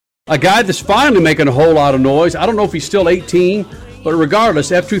a guy that's finally making a whole lot of noise. I don't know if he's still 18, but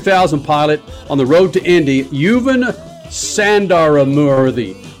regardless, F2000 pilot on the road to Indy, Yuvan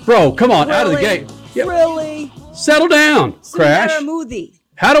Sundaramurthy. Bro, come on, out of the gate. Yeah. Really? Settle down, Crash. Sundaramurthy.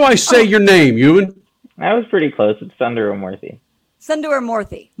 How do I say your name, Yuvan? That was pretty close. It's Sundaramurthy.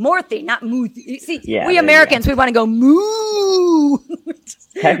 Sundaramurthy. Morthy, not Moothi. See, yeah, we Americans, we want to go moo.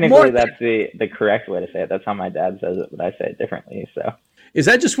 Technically, that's the correct way to say it. That's how my dad says it, but I say it differently. So, is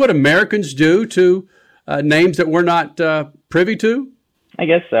that just what Americans do to names that we're not privy to? I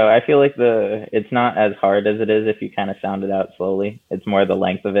guess so. I feel like it's not as hard as it is if you kind of sound it out slowly. It's more the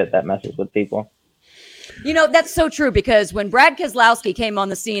length of it that messes with people. You know, that's so true, because when Brad Keselowski came on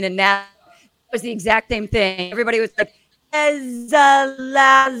the scene and now it was the exact same thing. Everybody was like,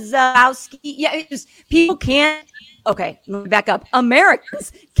 Keselowski. Yeah, it just, people can't. Okay, let me back up.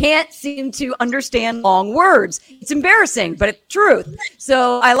 Americans can't seem to understand long words. It's embarrassing, but it's truth.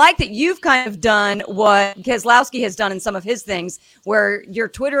 So I like that you've kind of done what Keselowski has done in some of his things, where your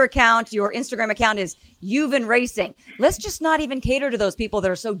Twitter account, your Instagram account is Yuvan Racing. Let's just not even cater to those people that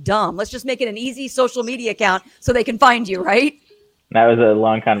are so dumb. Let's just make it an easy social media account so they can find you, right? That was a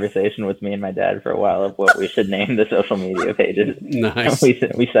long conversation with me and my dad for a while of what we should name the social media pages. Nice.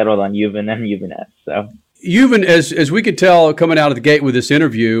 We settled on Yuvan and Yuvan S. So. Yuvan, as we could tell coming out of the gate with this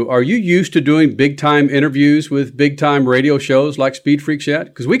interview, are you used to doing big time interviews with big time radio shows like Speed Freaks yet?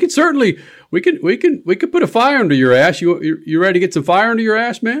 Because we could certainly we could put a fire under your ass. You ready to get some fire under your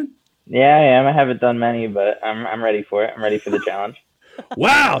ass, man? Yeah, I am. I haven't done many, but I'm ready for it. I'm ready for the challenge.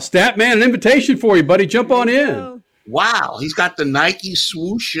 Wow, Statman, an invitation for you, buddy. Jump on in. Wow, he's got the Nike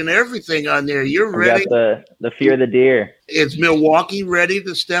swoosh and everything on there. You're ready. Got the fear of the deer. Is Milwaukee ready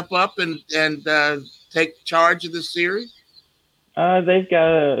to step up and take charge of the series? They've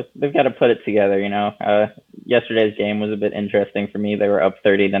got to put it together. You know, yesterday's game was a bit interesting for me. They were up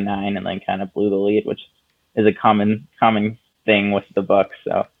 30-9 and then kind of blew the lead, which is a common thing with the Bucks.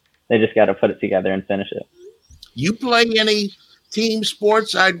 So they just got to put it together and finish it. You play any team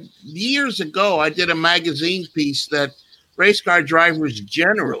sports? Years ago, I did a magazine piece that race car drivers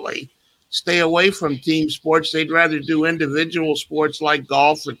generally stay away from team sports. They'd rather do individual sports like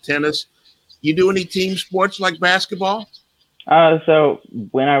golf or tennis. You do any team sports like basketball? So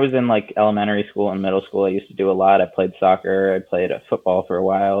when I was in like elementary school and middle school, I used to do a lot. I played soccer. I played football for a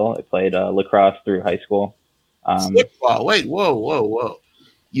while. I played lacrosse through high school. Football. Wait, whoa.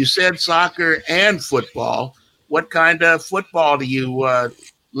 You said soccer and football. What kind of football do you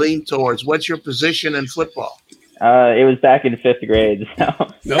lean towards? What's your position in football? It was back in 5th grade, so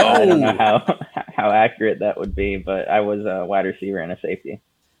No. I don't know how accurate that would be, but I was a wide receiver and a safety.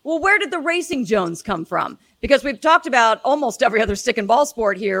 Well, where did the Racing Jones come from? Because we've talked about almost every other stick and ball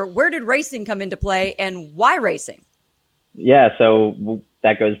sport here. Where did racing come into play, and why racing? Yeah, so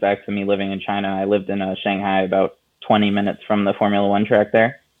that goes back to me living in China. I lived in Shanghai, about 20 minutes from the Formula One track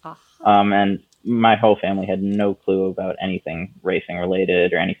there. Uh-huh. And my whole family had no clue about anything racing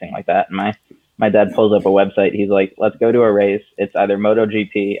related or anything like that. And my dad pulls up a website. He's like, let's go to a race. It's either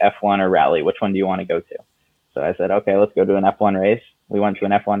MotoGP, F1, or Rally. Which one do you want to go to? So I said, okay, let's go to an F1 race. We went to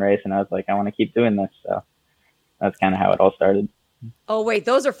an F1 race, and I was like, I want to keep doing this. So that's kind of how it all started. Oh, wait,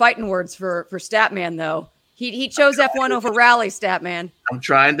 those are fighting words for Statman, though. He chose F1 over Rally, Statman. I'm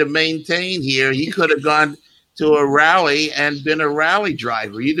trying to maintain here. He could have gone to a rally and been a rally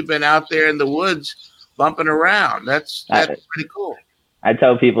driver. You'd have been out there in the woods bumping around. That's pretty cool. I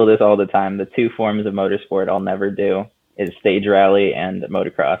tell people this all the time. The two forms of motorsport I'll never do is stage rally and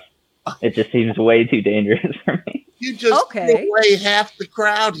motocross. It just seems way too dangerous for me. You just Okay. threw away half the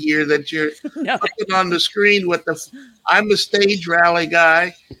crowd here that you're No. looking on the screen with I'm a stage rally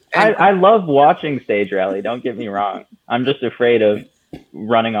guy. I love watching stage rally. Don't get me wrong. I'm just afraid of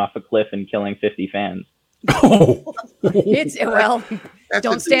running off a cliff and killing 50 fans. Oh.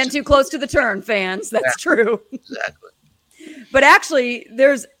 Don't stand too close to the turn, fans. That's true. Exactly. But actually,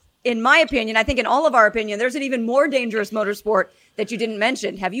 there's, in my opinion, I think in all of our opinion, there's an even more dangerous motorsport that you didn't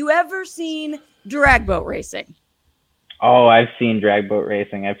mention. Have you ever seen drag boat racing? Oh, I've seen drag boat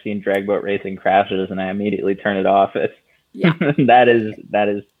racing. I've seen drag boat racing crashes, and I immediately turn it off. Yeah. that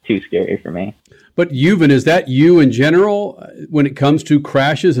is too scary for me. But Yuvan, is that you in general when it comes to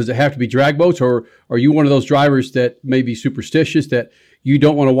crashes? Does it have to be drag boats, or are you one of those drivers that may be superstitious that you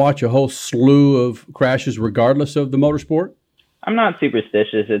don't want to watch a whole slew of crashes regardless of the motorsport? I'm not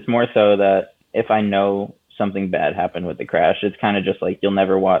superstitious. It's more so that if I know something bad happened with the crash, it's kind of just like you'll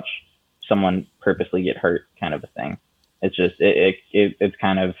never watch someone purposely get hurt kind of a thing. It's just, it's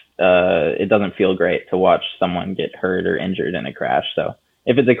kind of, it doesn't feel great to watch someone get hurt or injured in a crash. So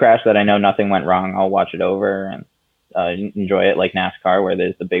if it's a crash that I know nothing went wrong, I'll watch it over. And enjoy it, like NASCAR, where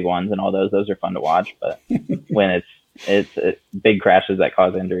there's the big ones and all those. Those are fun to watch. But when it's big crashes that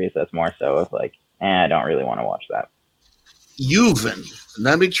cause injuries, that's more so of like, I don't really want to watch that. Yuven.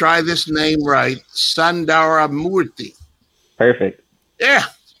 Let me try this name right. Sundaramurthy. Perfect. Yeah.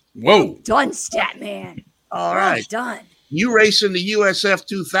 Whoa. Done, Statman. All right. Done. You race in the USF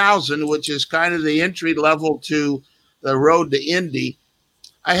 2000, which is kind of the entry level to the road to Indy.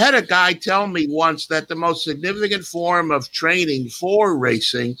 I had a guy tell me once that the most significant form of training for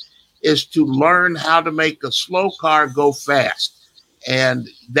racing is to learn how to make a slow car go fast. And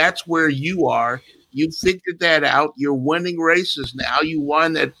that's where you are. You figured that out. You're winning races now. You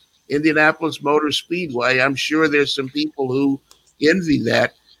won at Indianapolis Motor Speedway. I'm sure there's some people who envy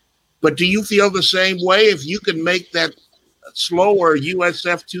that. But do you feel the same way? If you can make that slower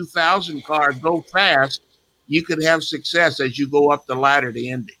USF 2000 car go fast, you could have success as you go up the ladder to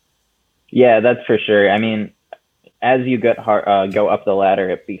Indy. Yeah, that's for sure. I mean, as you go up the ladder,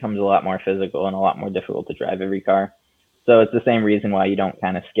 it becomes a lot more physical and a lot more difficult to drive every car. So it's the same reason why you don't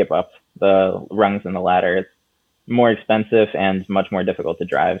kind of skip up the rungs in the ladder. It's more expensive and much more difficult to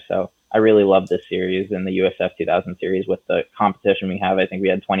drive. So I really love this series and the USF 2000 series with the competition we have. I think we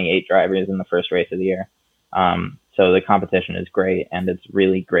had 28 drivers in the first race of the year. So the competition is great, and it's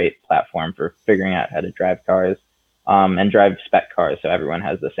really great platform for figuring out how to drive cars and drive spec cars, so everyone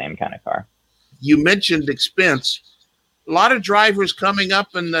has the same kind of car. You mentioned expense. A lot of drivers coming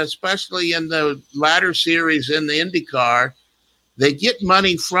up, especially in the ladder series in the IndyCar, they get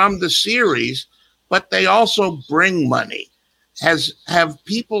money from the series, but they also bring money. Have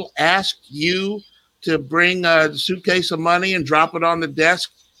people asked you to bring a suitcase of money and drop it on the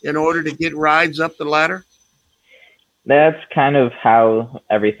desk in order to get rides up the ladder? That's kind of how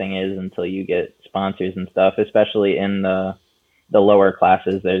everything is until you get sponsors and stuff, especially in the lower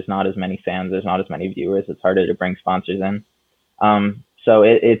classes. There's not as many fans. There's not as many viewers. It's harder to bring sponsors in. So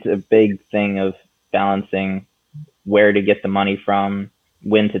it's a big thing of balancing where to get the money from,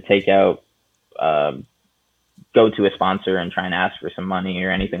 when to take out, go to a sponsor and try and ask for some money or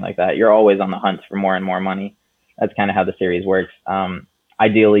anything like that. You're always on the hunt for more and more money. That's kind of how the series works.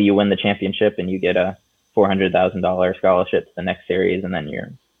 Ideally, you win the championship and you get a $400,000 scholarship to the next series, and then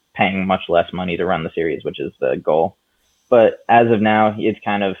you're paying much less money to run the series, which is the goal. But as of now, it's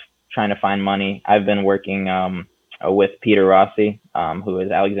kind of trying to find money. I've been working with Peter Rossi, who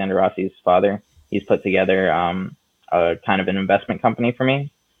is Alexander Rossi's father. He's put together a kind of an investment company for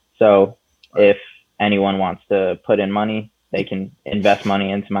me. So if anyone wants to put in money, they can invest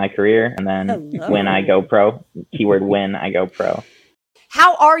money into my career, and then when I go pro, keyword when I go pro.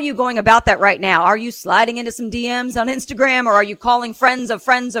 How are you going about that right now? Are you sliding into some DMs on Instagram, or are you calling friends of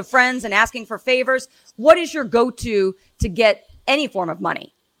friends of friends and asking for favors? What is your go-to to get any form of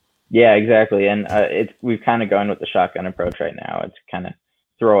money? Yeah, exactly. And we've kind of gone with the shotgun approach right now. It's kind of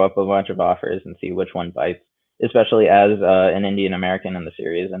throw up a bunch of offers and see which one bites, especially as an Indian American in the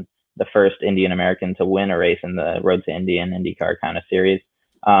series and the first Indian American to win a race in the Road to Indy and IndyCar kind of series.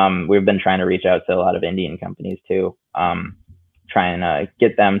 We've been trying to reach out to a lot of Indian companies too. Try and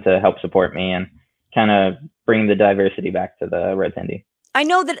get them to help support me and kind of bring the diversity back to the Road to Indy. I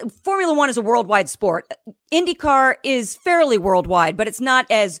know that Formula One is a worldwide sport. IndyCar is fairly worldwide, but it's not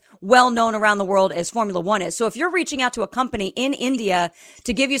as well known around the world as Formula One is. So if you're reaching out to a company in India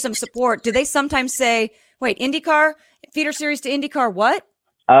to give you some support, do they sometimes say, wait, IndyCar, feeder series to IndyCar, what?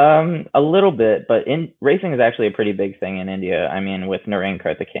 A little bit, but racing is actually a pretty big thing in India. I mean, with Narain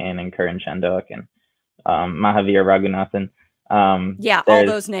Karthikeyan and Karan Chandok and Mahavir Raghunathan. Yeah, all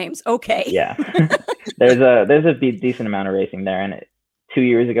those names. Okay. Yeah. there's a decent amount of racing there. And 2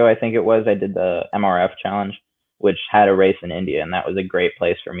 years ago, I think it was, I did the MRF challenge, which had a race in India. And that was a great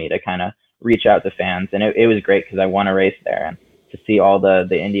place for me to kind of reach out to fans. And it was great because I won a race there, and to see all the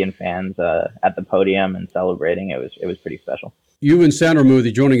Indian fans at the podium and celebrating, it was pretty special. Yuven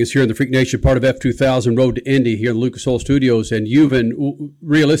Sandaramoorthy joining us here in the Freak Nation, part of F2000 Road to Indy here in the Lucas Oil Studios. And Yuven,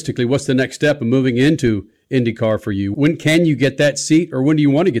 realistically, what's the next step in moving into IndyCar for you? When can you get that seat, or when do you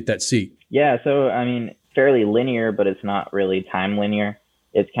want to get that seat? Yeah, so, I mean, fairly linear, but it's not really time linear.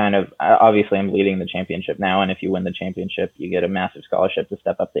 It's kind of, obviously I'm leading the championship now, and if you win the championship, you get a massive scholarship to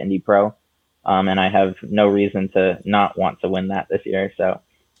step up to Indy Pro. And I have no reason to not want to win that this year. So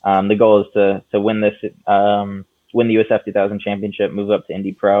the goal is to win this, win the USF 2000 championship, move up to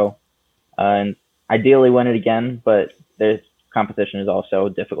Indy Pro, and ideally win it again. But there's competition is also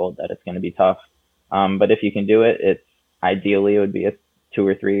difficult that it's going to be tough. But if you can do it, ideally it would be a 2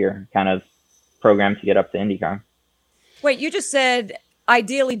 or 3 year kind of program to get up to IndyCar. Wait, you just said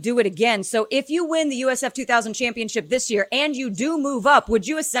ideally do it again. So if you win the USF 2000 championship this year and you do move up, would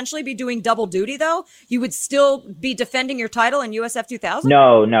you essentially be doing double duty though? You would still be defending your title in USF 2000?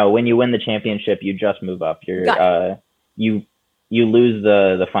 No. When you win the championship, you just move up. You lose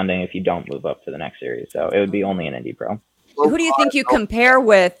the funding if you don't move up to the next series. So it would be only an Indy Pro. Who do you think you compare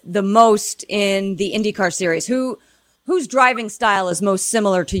with the most in the IndyCar series? Whose driving style is most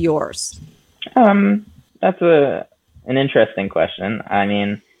similar to yours? That's an interesting question. I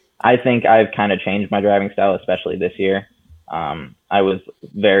mean, I think I've kind of changed my driving style, especially this year. I was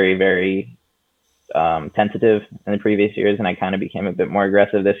very, very tentative in the previous years, and I kind of became a bit more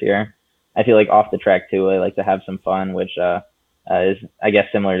aggressive this year. I feel like off the track too, I like to have some fun, which is, I guess,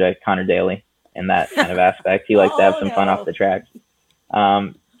 similar to Connor Daly in that kind of aspect. He likes to have some fun off the track.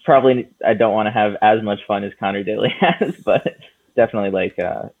 Probably I don't want to have as much fun as Connor Daly has, but definitely like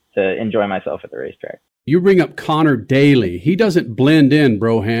to enjoy myself at the racetrack. You bring up Connor Daly. He doesn't blend in,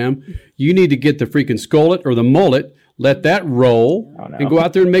 Broham. You need to get the freaking skullet or the mullet, let that roll, and go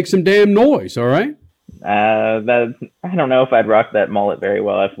out there and make some damn noise, all right? I don't know if I'd rock that mullet very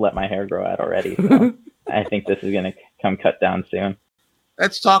well. I've let my hair grow out already, so I think this is going to come cut down soon.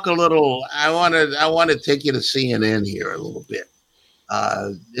 Let's talk a little. I want to take you to CNN here a little bit.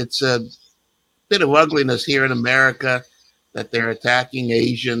 It's a bit of ugliness here in America that they're attacking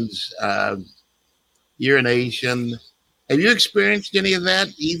Asians. You're an Asian. Have you experienced any of that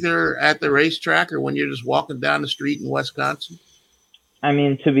either at the racetrack or when you're just walking down the street in Wisconsin? I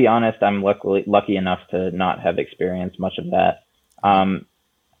mean, to be honest, I'm lucky enough to not have experienced much of that.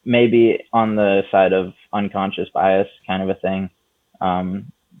 Maybe on the side of unconscious bias kind of a thing,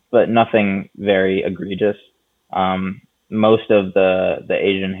 but nothing very egregious. Most of the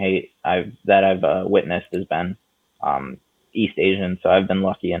Asian hate that I've witnessed has been East Asian, so I've been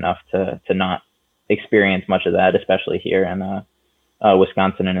lucky enough to not experience much of that, especially here in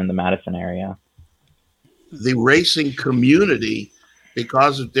Wisconsin and in the Madison area. The racing community,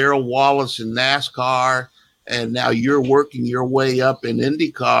 because of Darrell Wallace in NASCAR, and now you're working your way up in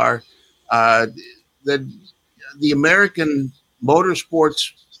IndyCar, the American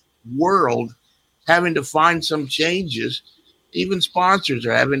motorsports world having to find some changes. Even sponsors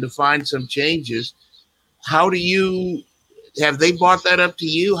are having to find some changes. Have they brought that up to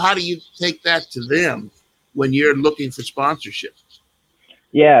you? How do you take that to them when you're looking for sponsorship?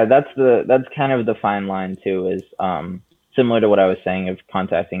 Yeah, that's kind of the fine line too, is similar to what I was saying of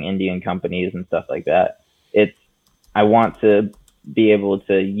contacting Indian companies and stuff like that. I want to be able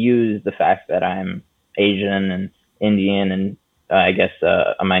to use the fact that I'm Asian and Indian and I guess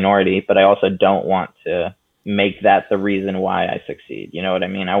a minority, but I also don't want to make that the reason why I succeed. You know what I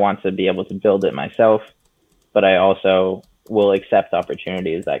mean? I want to be able to build it myself, but I also will accept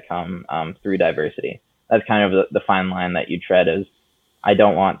opportunities that come through diversity. That's kind of the fine line that you tread, is I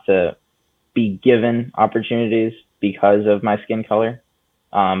don't want to be given opportunities because of my skin color,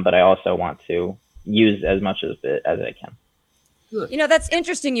 but I also want to use as much of it as I can. You know, that's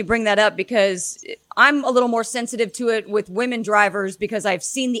interesting you bring that up, because I'm a little more sensitive to it with women drivers because I've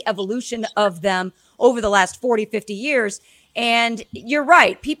seen the evolution of them over the last 40, 50 years. And you're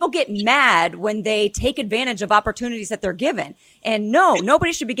right. People get mad when they take advantage of opportunities that they're given. And no,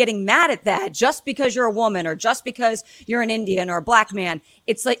 nobody should be getting mad at that just because you're a woman or just because you're an Indian or a black man.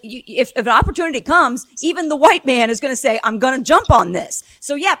 It's like if an opportunity comes, even the white man is going to say, I'm going to jump on this.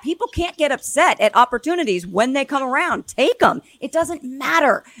 So yeah, people can't get upset at opportunities when they come around. Take them. It doesn't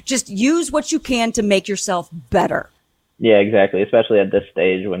matter. Just use what you can to make yourself better. Yeah, exactly. Especially at this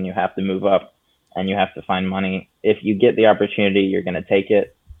stage when you have to move up and you have to find money. If you get the opportunity, you're going to take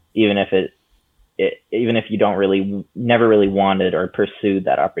it, even if you don't never really wanted or pursued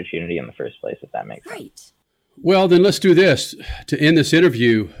that opportunity in the first place, if that makes sense. Well, then let's do this. To end this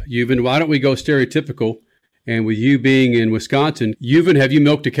interview, Yuvan, why don't we go stereotypical? And with you being in Wisconsin, Yuvan, have you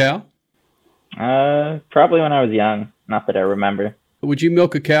milked a cow? Probably when I was young. Not that I remember. Would you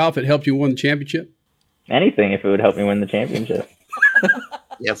milk a cow if it helped you win the championship? Anything if it would help me win the championship.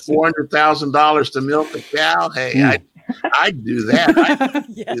 Yeah, $400,000 to milk a cow. Hey, I'd do that.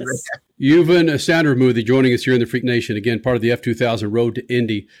 Yes. Do that. Yuvan Sandramudi joining us here in the Freak Nation, again, part of the F2000 Road to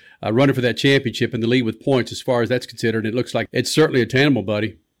Indy, running for that championship in the lead with points as far as that's considered. It looks like it's certainly attainable,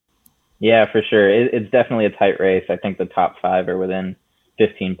 buddy. Yeah, for sure. It's definitely a tight race. I think the top 5 are within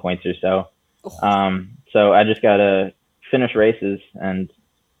 15 points or so. So I just got to finish races and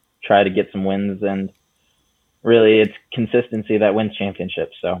try to get some wins, and really it's consistency that wins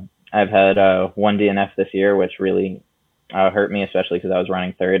championships. So I've had one DNF this year, which really hurt me, especially because I was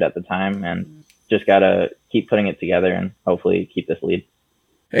running third at the time, and just got to keep putting it together and hopefully keep this lead.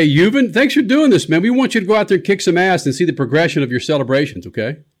 Hey, Yuvan, thanks for doing this, man. We want you to go out there and kick some ass and see the progression of your celebrations,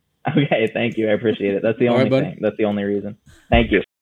 okay? Okay, thank you. I appreciate it. That's the only thing. That's the only reason. Thank you.